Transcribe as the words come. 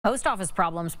Post office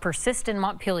problems persist in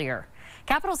Montpelier.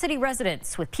 Capital City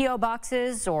residents with P.O.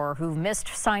 boxes or who've missed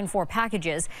sign for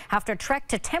packages have to trek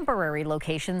to temporary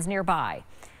locations nearby.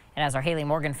 And as our Haley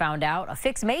Morgan found out, a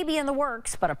fix may be in the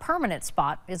works, but a permanent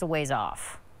spot is a ways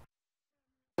off.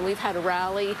 We've had a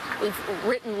rally, we've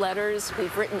written letters,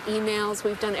 we've written emails,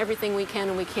 we've done everything we can,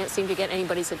 and we can't seem to get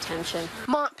anybody's attention.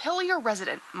 Montpelier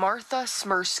resident Martha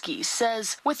Smirsky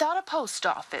says without a post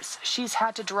office, she's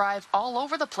had to drive all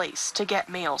over the place to get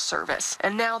mail service.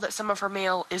 And now that some of her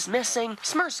mail is missing,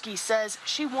 Smirsky says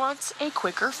she wants a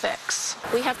quicker fix.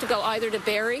 We have to go either to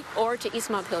Barrie or to East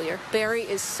Montpelier. Barrie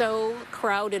is so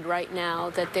crowded right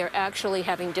now that they're actually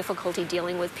having difficulty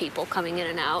dealing with people coming in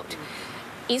and out.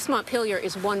 East Montpelier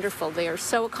is wonderful. They are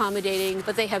so accommodating,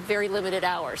 but they have very limited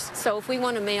hours. So if we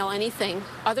want to mail anything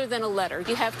other than a letter,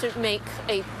 you have to make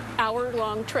a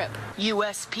hour-long trip.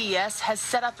 USPS has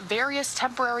set up various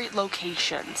temporary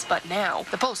locations, but now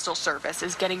the Postal Service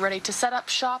is getting ready to set up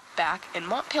shop back in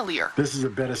Montpelier. This is a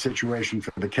better situation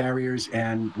for the carriers,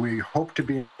 and we hope to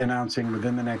be announcing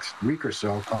within the next week or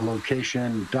so a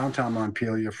location downtown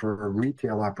Montpelier for a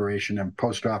retail operation and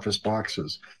post office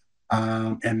boxes.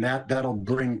 And that'll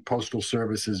bring postal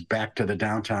services back to the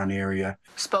downtown area.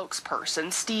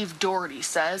 Spokesperson Steve Doherty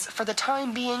says for the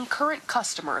time being, current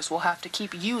customers will have to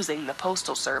keep using the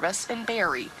postal service in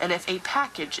Barrie. And if a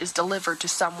package is delivered to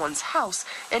someone's house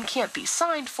and can't be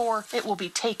signed for, it will be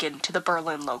taken to the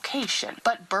Berlin location.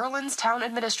 But Berlin's town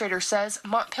administrator says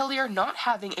Montpelier not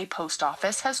having a post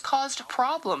office has caused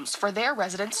problems for their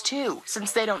residents too,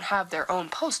 since they don't have their own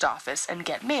post office and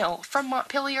get mail from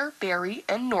Montpelier, Barrie,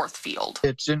 and Northfield.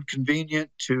 It's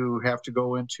inconvenient to have to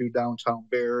go into downtown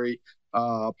Barrie.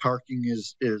 Parking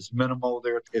is minimal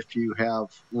there. If you have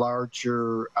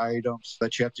larger items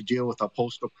that you have to deal with a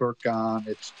postal clerk on,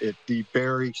 the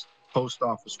Barrie post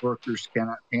office workers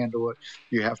cannot handle it.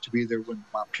 You have to be there when the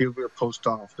Montpelier post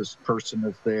office person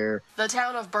is there. The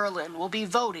town of Berlin will be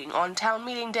voting on town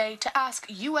meeting day to ask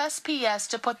USPS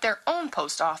to put their own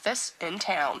post office in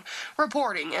town.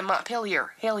 Reporting in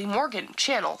Montpelier, Haley Morgan,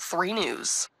 Channel 3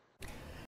 News.